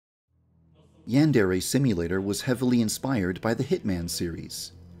Yandere Simulator was heavily inspired by the Hitman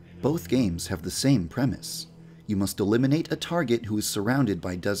series. Both games have the same premise. You must eliminate a target who is surrounded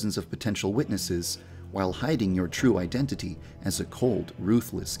by dozens of potential witnesses while hiding your true identity as a cold,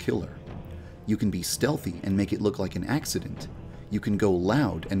 ruthless killer. You can be stealthy and make it look like an accident. You can go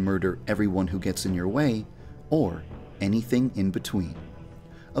loud and murder everyone who gets in your way, or anything in between.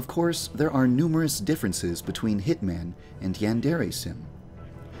 Of course, there are numerous differences between Hitman and Yandere Sim.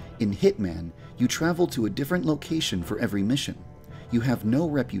 In Hitman, you travel to a different location for every mission. You have no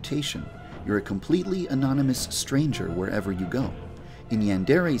reputation. You're a completely anonymous stranger wherever you go. In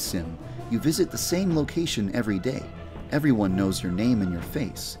Yandere Sim, you visit the same location every day. Everyone knows your name and your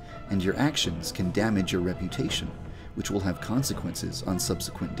face, and your actions can damage your reputation, which will have consequences on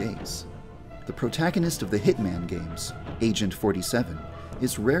subsequent days. The protagonist of the Hitman games, Agent 47,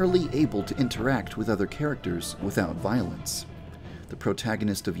 is rarely able to interact with other characters without violence. The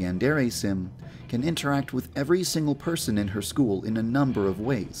protagonist of Yandere Sim can interact with every single person in her school in a number of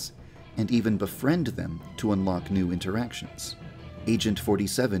ways, and even befriend them to unlock new interactions. Agent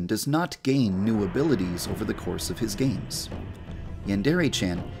 47 does not gain new abilities over the course of his games.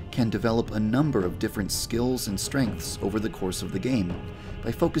 Yandere-chan can develop a number of different skills and strengths over the course of the game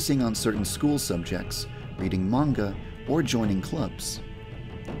by focusing on certain school subjects, reading manga, or joining clubs.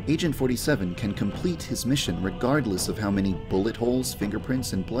 Agent 47 can complete his mission regardless of how many bullet holes,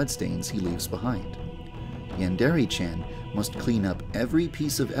 fingerprints, and bloodstains he leaves behind. Yandere-chan must clean up every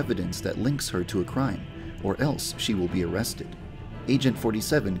piece of evidence that links her to a crime, or else she will be arrested. Agent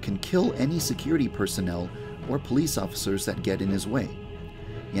 47 can kill any security personnel or police officers that get in his way.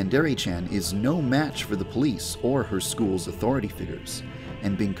 Yandere-chan is no match for the police or her school's authority figures,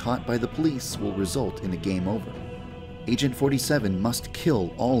 and being caught by the police will result in a game over. Agent 47 must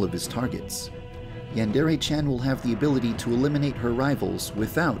kill all of his targets. Yandere-chan will have the ability to eliminate her rivals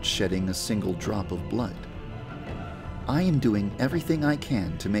without shedding a single drop of blood. I am doing everything I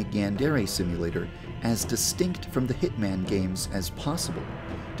can to make Yandere Simulator as distinct from the Hitman games as possible,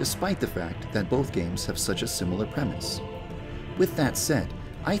 despite the fact that both games have such a similar premise. With that said,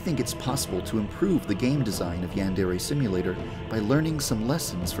 I think it's possible to improve the game design of Yandere Simulator by learning some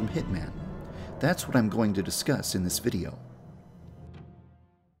lessons from Hitman. That's what I'm going to discuss in this video.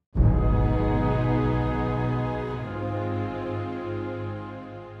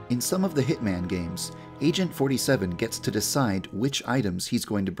 In some of the Hitman games, Agent 47 gets to decide which items he's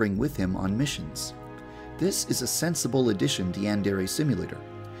going to bring with him on missions. This is a sensible addition to Yandere Simulator.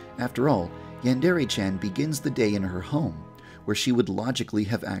 After all, Yandere-chan begins the day in her home, where she would logically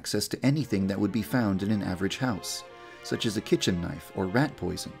have access to anything that would be found in an average house, such as a kitchen knife or rat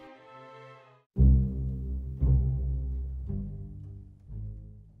poison.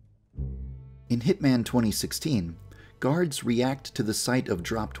 In Hitman 2016, guards react to the sight of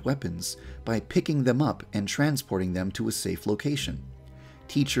dropped weapons by picking them up and transporting them to a safe location.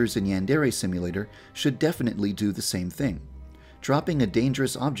 Teachers in Yandere Simulator should definitely do the same thing. Dropping a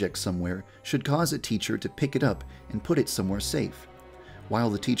dangerous object somewhere should cause a teacher to pick it up and put it somewhere safe. While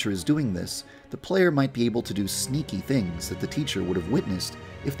the teacher is doing this, the player might be able to do sneaky things that the teacher would have witnessed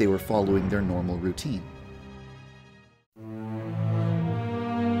if they were following their normal routine.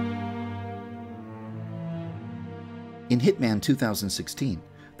 In Hitman 2016,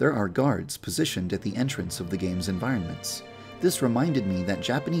 there are guards positioned at the entrance of the game's environments. This reminded me that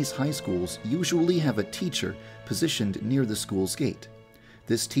Japanese high schools usually have a teacher positioned near the school's gate.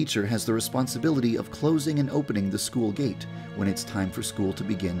 This teacher has the responsibility of closing and opening the school gate when it's time for school to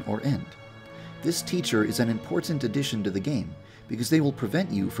begin or end. This teacher is an important addition to the game because they will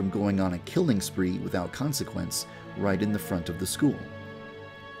prevent you from going on a killing spree without consequence right in the front of the school.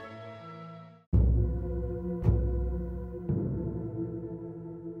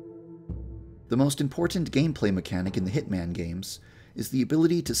 The most important gameplay mechanic in the Hitman games is the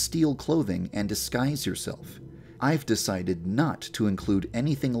ability to steal clothing and disguise yourself. I've decided not to include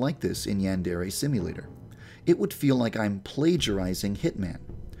anything like this in Yandere Simulator. It would feel like I'm plagiarizing Hitman.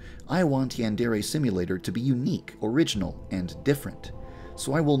 I want Yandere Simulator to be unique, original, and different,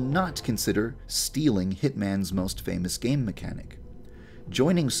 so I will not consider stealing Hitman's most famous game mechanic.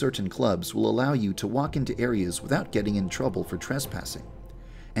 Joining certain clubs will allow you to walk into areas without getting in trouble for trespassing,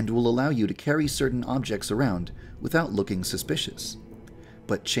 and will allow you to carry certain objects around without looking suspicious.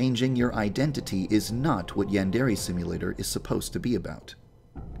 But changing your identity is not what Yandere Simulator is supposed to be about.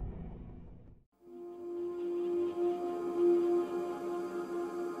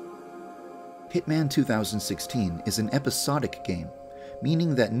 Hitman 2016 is an episodic game,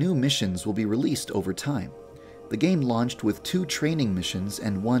 meaning that new missions will be released over time. The game launched with 2 training missions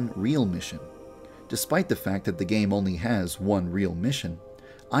and 1 real mission. Despite the fact that the game only has 1 real mission,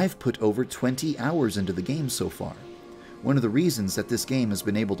 I've put over 20 hours into the game so far. One of the reasons that this game has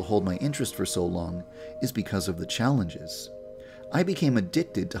been able to hold my interest for so long is because of the challenges. I became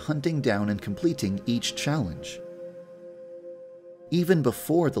addicted to hunting down and completing each challenge. Even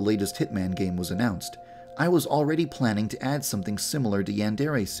before the latest Hitman game was announced, I was already planning to add something similar to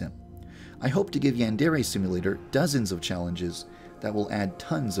Yandere-Sim. I hope to give Yandere Simulator dozens of challenges that will add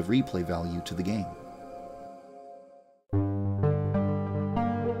tons of replay value to the game.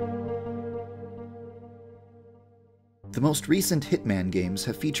 The most recent Hitman games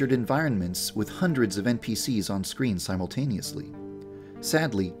have featured environments with hundreds of NPCs on screen simultaneously.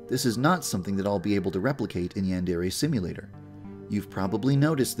 Sadly, this is not something that I'll be able to replicate in Yandere Simulator. You've probably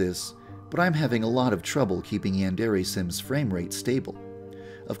noticed this, but I'm having a lot of trouble keeping Yandere Sim's frame rate stable.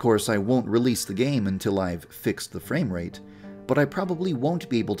 Of course, I won't release the game until I've fixed the frame rate, but I probably won't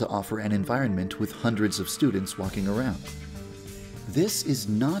be able to offer an environment with hundreds of students walking around. This is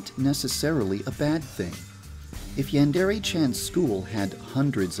not necessarily a bad thing. If Yandere-chan's school had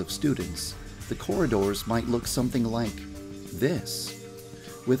hundreds of students, the corridors might look something like this.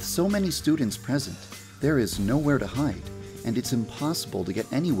 With so many students present, there is nowhere to hide, and it's impossible to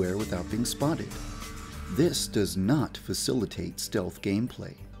get anywhere without being spotted. This does not facilitate stealth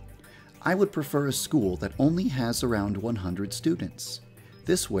gameplay. I would prefer a school that only has around 100 students.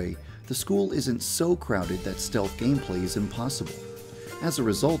 This way, the school isn't so crowded that stealth gameplay is impossible. As a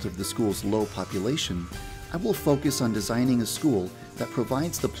result of the school's low population, I will focus on designing a school that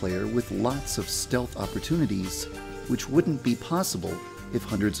provides the player with lots of stealth opportunities, which wouldn't be possible if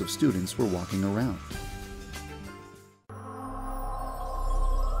hundreds of students were walking around.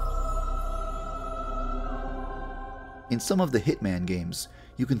 In some of the Hitman games,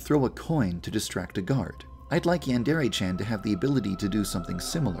 you can throw a coin to distract a guard. I'd like Yandere-chan to have the ability to do something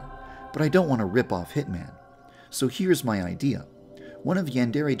similar, but I don't want to rip off Hitman. So here's my idea. One of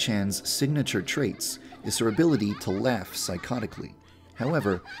Yandere-chan's signature traits is her ability to laugh psychotically.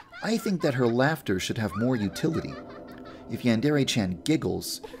 However, I think that her laughter should have more utility. If Yandere-chan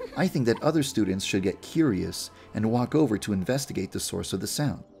giggles, I think that other students should get curious and walk over to investigate the source of the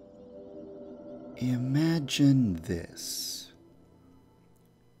sound. Imagine this.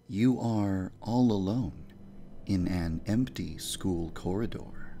 You are all alone in an empty school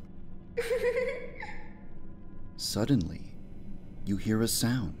corridor. Suddenly, you hear a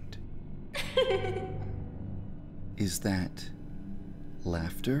sound. Is that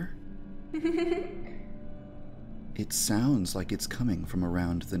laughter? It sounds like it's coming from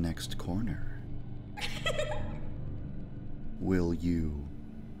around the next corner. Will you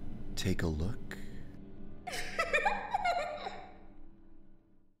take a look?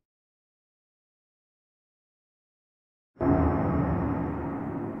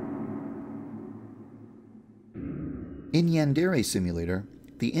 In Yandere Simulator,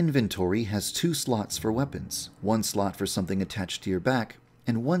 the inventory has 2 slots for weapons, 1 slot for something attached to your back,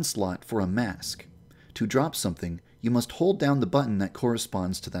 and 1 slot for a mask. To drop something, you must hold down the button that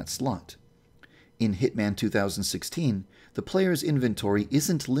corresponds to that slot. In Hitman 2016, the player's inventory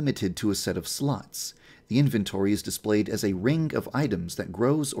isn't limited to a set of slots. The inventory is displayed as a ring of items that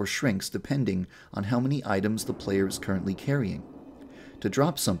grows or shrinks depending on how many items the player is currently carrying. To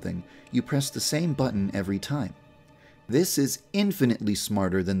drop something, you press the same button every time. This is infinitely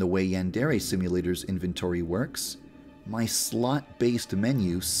smarter than the way Yandere Simulator's inventory works. My slot-based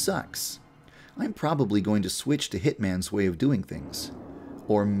menu sucks. I'm probably going to switch to Hitman's way of doing things.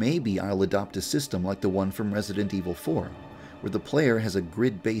 Or maybe I'll adopt a system like the one from Resident Evil 4, where the player has a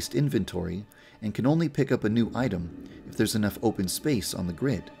grid-based inventory and can only pick up a new item if there's enough open space on the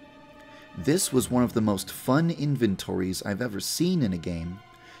grid. This was one of the most fun inventories I've ever seen in a game,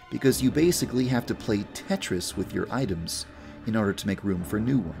 because you basically have to play Tetris with your items in order to make room for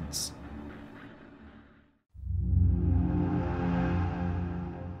new ones.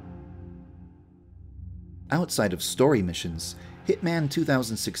 Outside of story missions, Hitman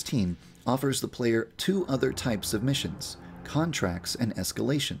 2016 offers the player 2 other types of missions: contracts and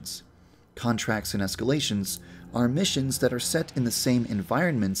escalations. Contracts and escalations are missions that are set in the same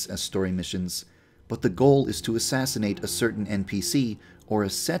environments as story missions, but the goal is to assassinate a certain NPC or a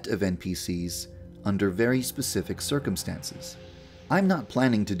set of NPCs under very specific circumstances. I'm not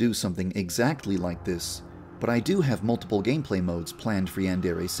planning to do something exactly like this, but I do have multiple gameplay modes planned for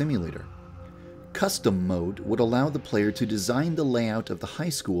Yandere Simulator. Custom mode would allow the player to design the layout of the high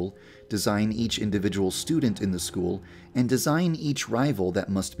school, design each individual student in the school, and design each rival that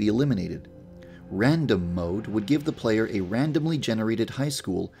must be eliminated. Random mode would give the player a randomly generated high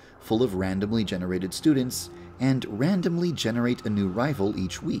school full of randomly generated students, and randomly generate a new rival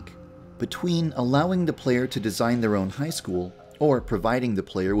each week. Between allowing the player to design their own high school or providing the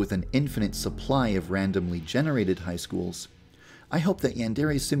player with an infinite supply of randomly generated high schools, I hope that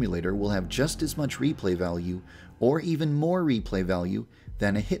Yandere Simulator will have just as much replay value, or even more replay value,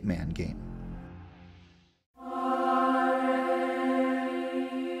 than a Hitman game.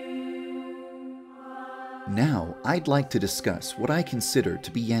 Now, I'd like to discuss what I consider to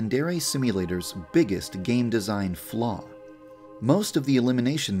be Yandere Simulator's biggest game design flaw. Most of the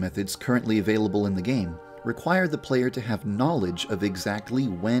elimination methods currently available in the game require the player to have knowledge of exactly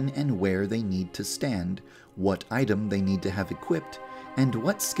when and where they need to stand, what item they need to have equipped, and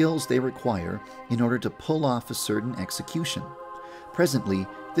what skills they require in order to pull off a certain execution. Presently,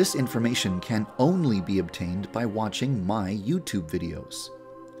 this information can only be obtained by watching my YouTube videos.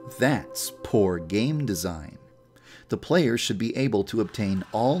 That's poor game design. The player should be able to obtain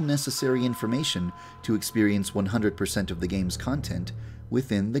all necessary information to experience 100% of the game's content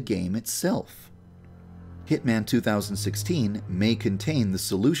within the game itself. Hitman 2016 may contain the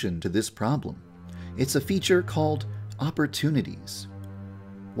solution to this problem. It's a feature called opportunities.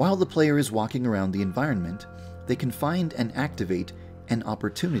 While the player is walking around the environment, they can find and activate an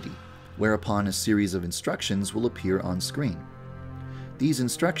opportunity, whereupon a series of instructions will appear on screen. These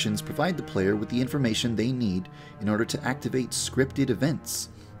instructions provide the player with the information they need in order to activate scripted events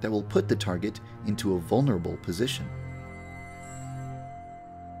that will put the target into a vulnerable position.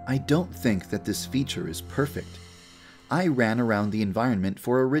 I don't think that this feature is perfect. I ran around the environment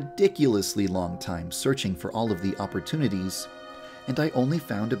for a ridiculously long time searching for all of the opportunities, and I only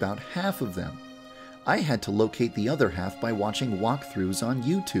found about half of them. I had to locate the other half by watching walkthroughs on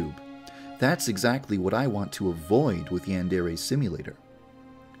YouTube. That's exactly what I want to avoid with Yandere Simulator.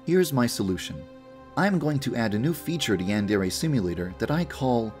 Here's my solution. I'm going to add a new feature to Yandere Simulator that I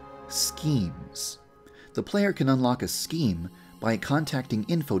call schemes. The player can unlock a scheme by contacting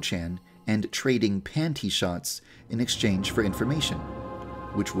yandere-chan and trading panty shots in exchange for information,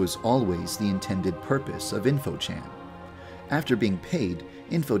 which was always the intended purpose of yandere-chan. After being paid,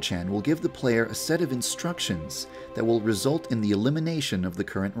 yandere-chan will give the player a set of instructions that will result in the elimination of the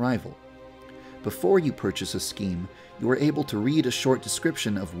current rival. Before you purchase a scheme, you are able to read a short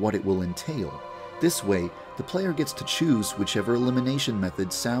description of what it will entail. This way, the player gets to choose whichever elimination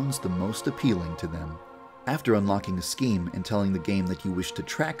method sounds the most appealing to them. After unlocking a scheme and telling the game that you wish to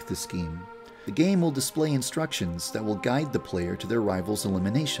track the scheme, the game will display instructions that will guide the player to their rival's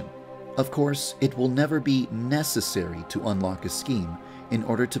elimination. Of course, it will never be necessary to unlock a scheme in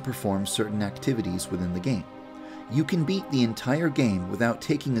order to perform certain activities within the game. You can beat the entire game without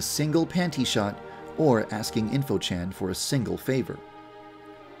taking a single panty shot or asking yandere-chan for a single favor.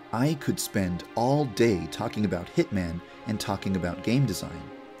 I could spend all day talking about Hitman and talking about game design,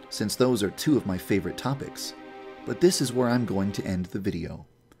 since those are two of my favorite topics, but this is where I'm going to end the video.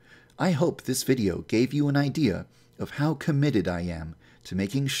 I hope this video gave you an idea of how committed I am to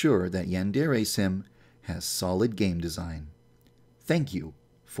making sure that Yandere Sim has solid game design. Thank you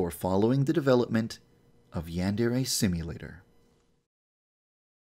for following the development of Yandere Simulator.